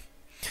sorry.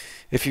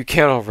 If you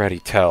can't already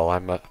tell,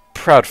 I'm a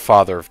proud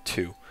father of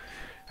 2.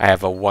 I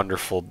have a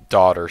wonderful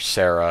daughter,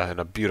 Sarah, and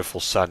a beautiful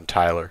son,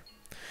 Tyler.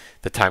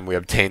 The time we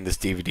obtained this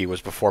DVD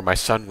was before my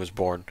son was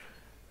born.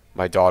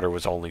 My daughter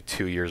was only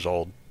 2 years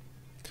old.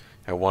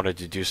 I wanted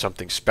to do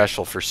something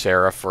special for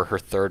Sarah for her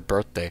 3rd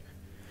birthday.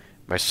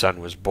 My son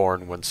was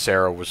born when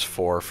Sarah was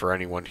 4, for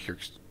anyone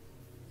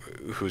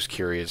who's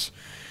curious.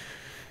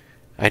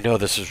 I know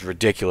this is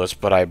ridiculous,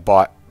 but I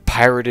bought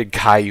Pirated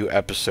Caillou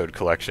episode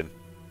collection.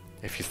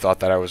 If you thought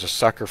that I was a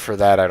sucker for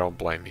that, I don't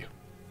blame you.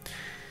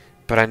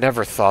 But I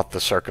never thought the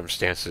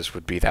circumstances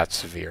would be that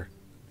severe.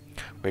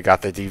 We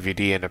got the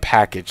DVD in a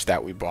package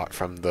that we bought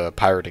from the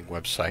pirating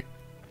website.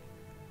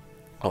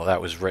 All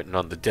that was written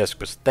on the disc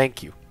was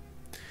thank you.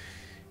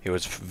 It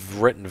was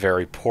written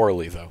very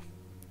poorly, though.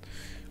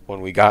 When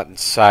we got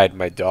inside,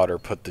 my daughter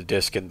put the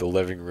disc in the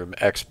living room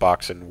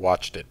Xbox and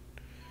watched it.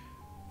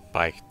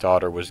 My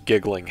daughter was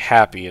giggling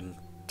happy and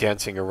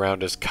dancing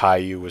around as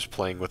Caillou was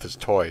playing with his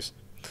toys.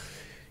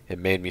 It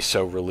made me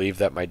so relieved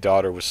that my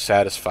daughter was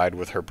satisfied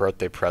with her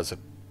birthday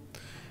present.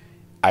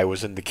 I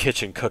was in the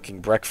kitchen cooking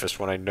breakfast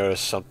when I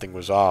noticed something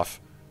was off.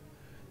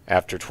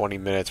 After 20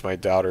 minutes, my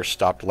daughter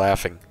stopped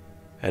laughing.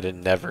 I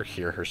didn't never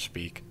hear her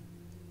speak.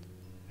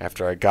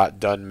 After I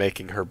got done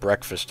making her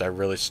breakfast, I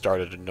really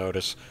started to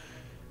notice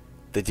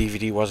the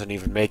DVD wasn't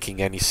even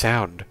making any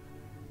sound.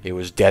 It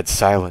was dead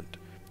silent.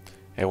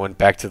 I went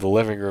back to the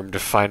living room to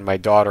find my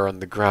daughter on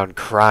the ground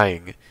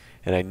crying,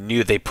 and I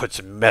knew they put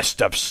some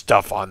messed up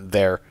stuff on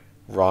there.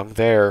 Wrong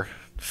there.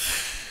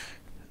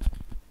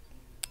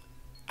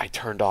 I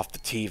turned off the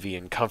TV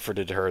and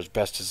comforted her as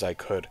best as I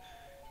could.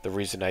 The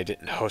reason I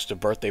didn't host a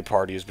birthday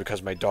party is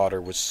because my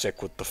daughter was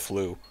sick with the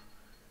flu.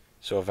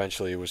 So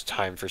eventually it was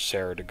time for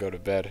Sarah to go to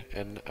bed,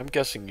 and I'm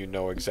guessing you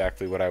know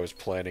exactly what I was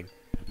planning.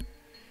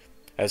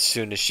 As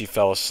soon as she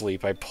fell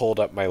asleep, I pulled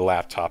up my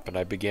laptop and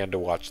I began to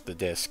watch the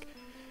disc.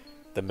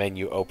 The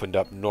menu opened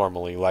up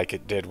normally like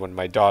it did when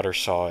my daughter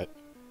saw it.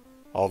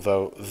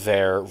 Although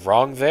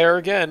wrong there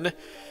again,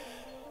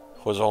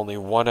 was only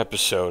one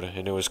episode,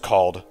 and it was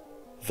called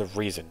The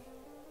Reason.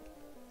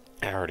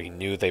 I already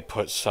knew they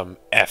put some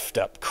effed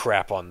up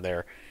crap on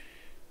there,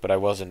 but I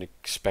wasn't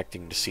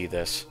expecting to see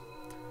this.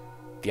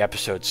 The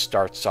episode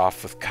starts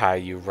off with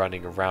Caillou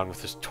running around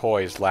with his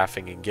toys,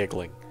 laughing and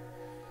giggling.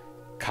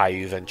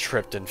 Caillou then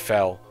tripped and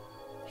fell.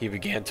 He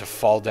began to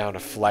fall down a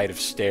flight of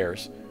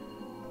stairs.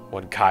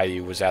 When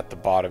Caillou was at the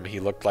bottom,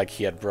 he looked like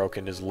he had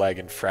broken his leg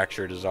and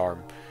fractured his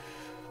arm.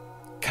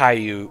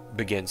 Caillou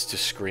begins to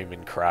scream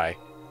and cry.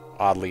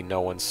 Oddly, no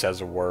one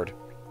says a word.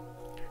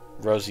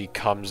 Rosie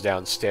comes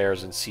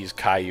downstairs and sees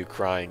Caillou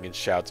crying and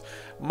shouts,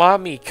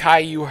 "Mommy,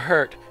 Caillou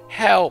hurt!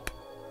 Help!"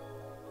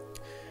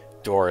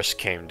 Doris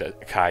came to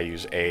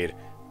Caillou's aid,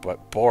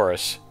 but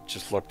Boris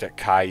just looked at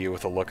Caillou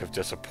with a look of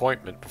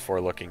disappointment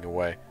before looking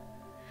away.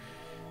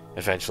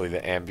 Eventually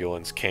the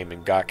ambulance came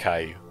and got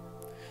Caillou.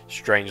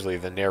 Strangely,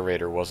 the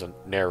narrator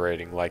wasn't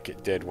narrating like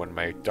it did when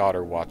my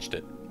daughter watched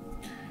it.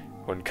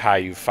 When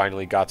Caillou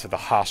finally got to the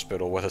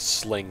hospital with a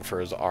sling for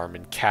his arm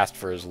and cast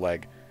for his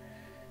leg,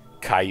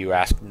 Caillou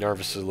asked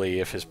nervously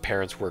if his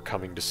parents were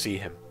coming to see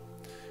him.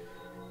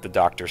 The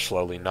doctor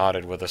slowly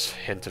nodded with a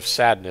hint of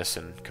sadness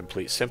and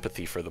complete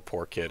sympathy for the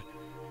poor kid.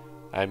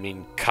 I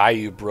mean,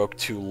 Caillou broke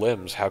 2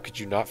 limbs. How could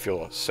you not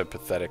feel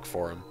sympathetic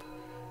for him?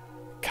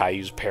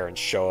 Caillou's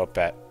parents show up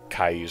at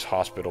Caillou's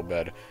hospital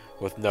bed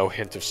with no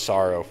hint of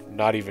sorrow,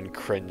 not even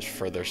cringe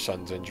for their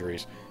son's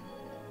injuries.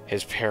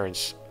 His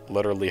parents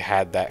literally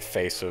had that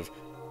face of,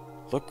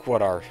 "Look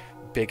what our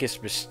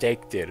biggest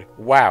mistake did.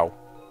 Wow."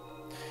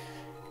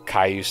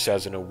 Caillou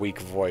says in a weak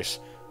voice,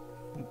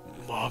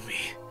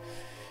 "Mommy,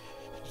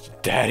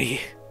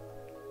 Daddy."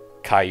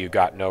 Caillou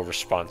got no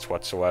response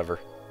whatsoever.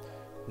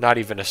 Not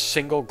even a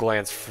single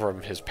glance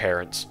from his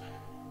parents.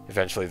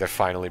 Eventually they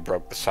finally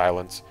broke the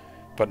silence,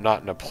 but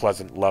not in a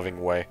pleasant,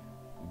 loving way.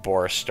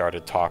 Boris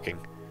started talking.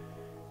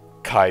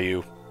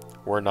 "Caillou,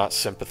 we're not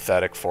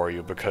sympathetic for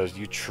you because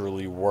you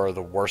truly were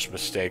the worst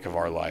mistake of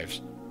our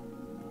lives."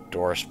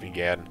 Doris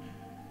began,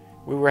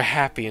 "We were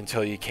happy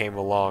until you came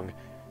along.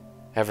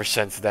 Ever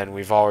since then,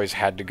 we've always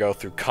had to go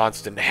through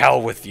constant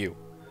hell with you.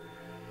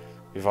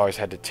 We've always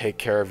had to take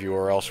care of you,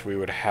 or else we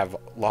would have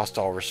lost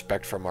all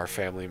respect from our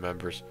family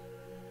members."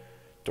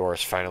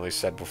 Doris finally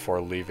said before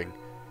leaving,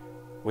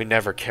 "We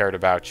never cared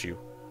about you.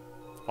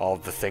 All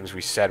of the things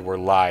we said were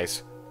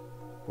lies.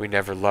 We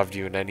never loved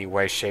you in any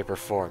way, shape, or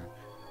form.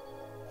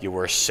 You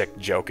were a sick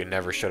joke and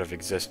never should have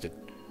existed."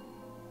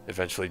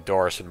 Eventually,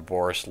 Doris and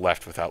Boris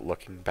left without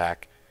looking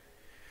back.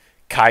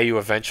 Caillou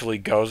eventually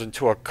goes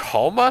into a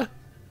coma?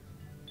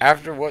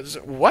 After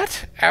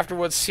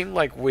what seemed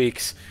like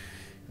weeks.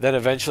 Then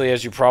eventually,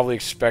 as you probably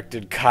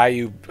expected,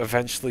 Caillou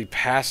eventually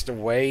passed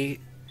away.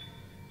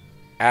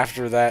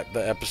 After that,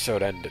 the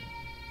episode ended.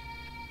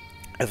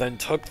 I then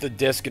took the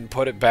disc and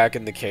put it back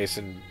in the case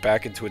and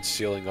back into its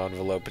sealing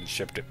envelope and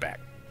shipped it back.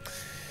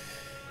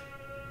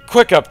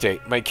 Quick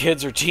update. My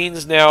kids are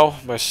teens now.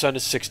 My son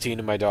is 16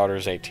 and my daughter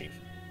is 18.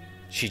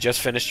 She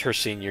just finished her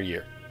senior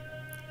year.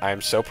 I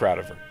am so proud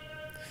of her.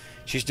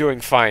 She's doing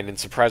fine and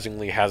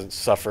surprisingly hasn't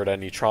suffered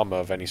any trauma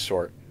of any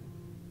sort.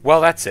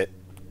 Well, that's it.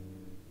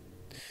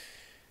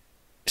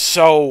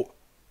 So,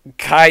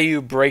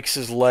 Caillou breaks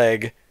his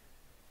leg.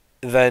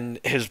 Then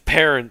his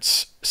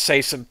parents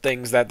say some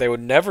things that they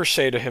would never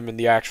say to him in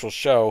the actual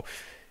show.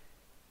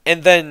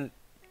 And then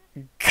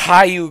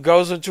Caillou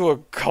goes into a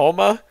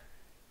coma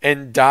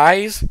and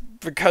dies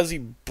because he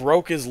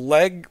broke his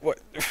leg. What?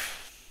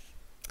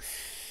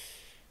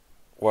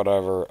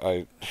 Whatever.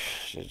 I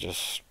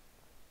just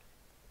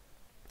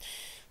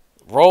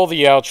roll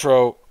the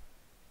outro.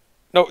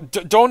 No,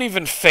 don't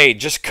even fade.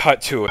 Just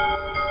cut to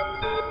it.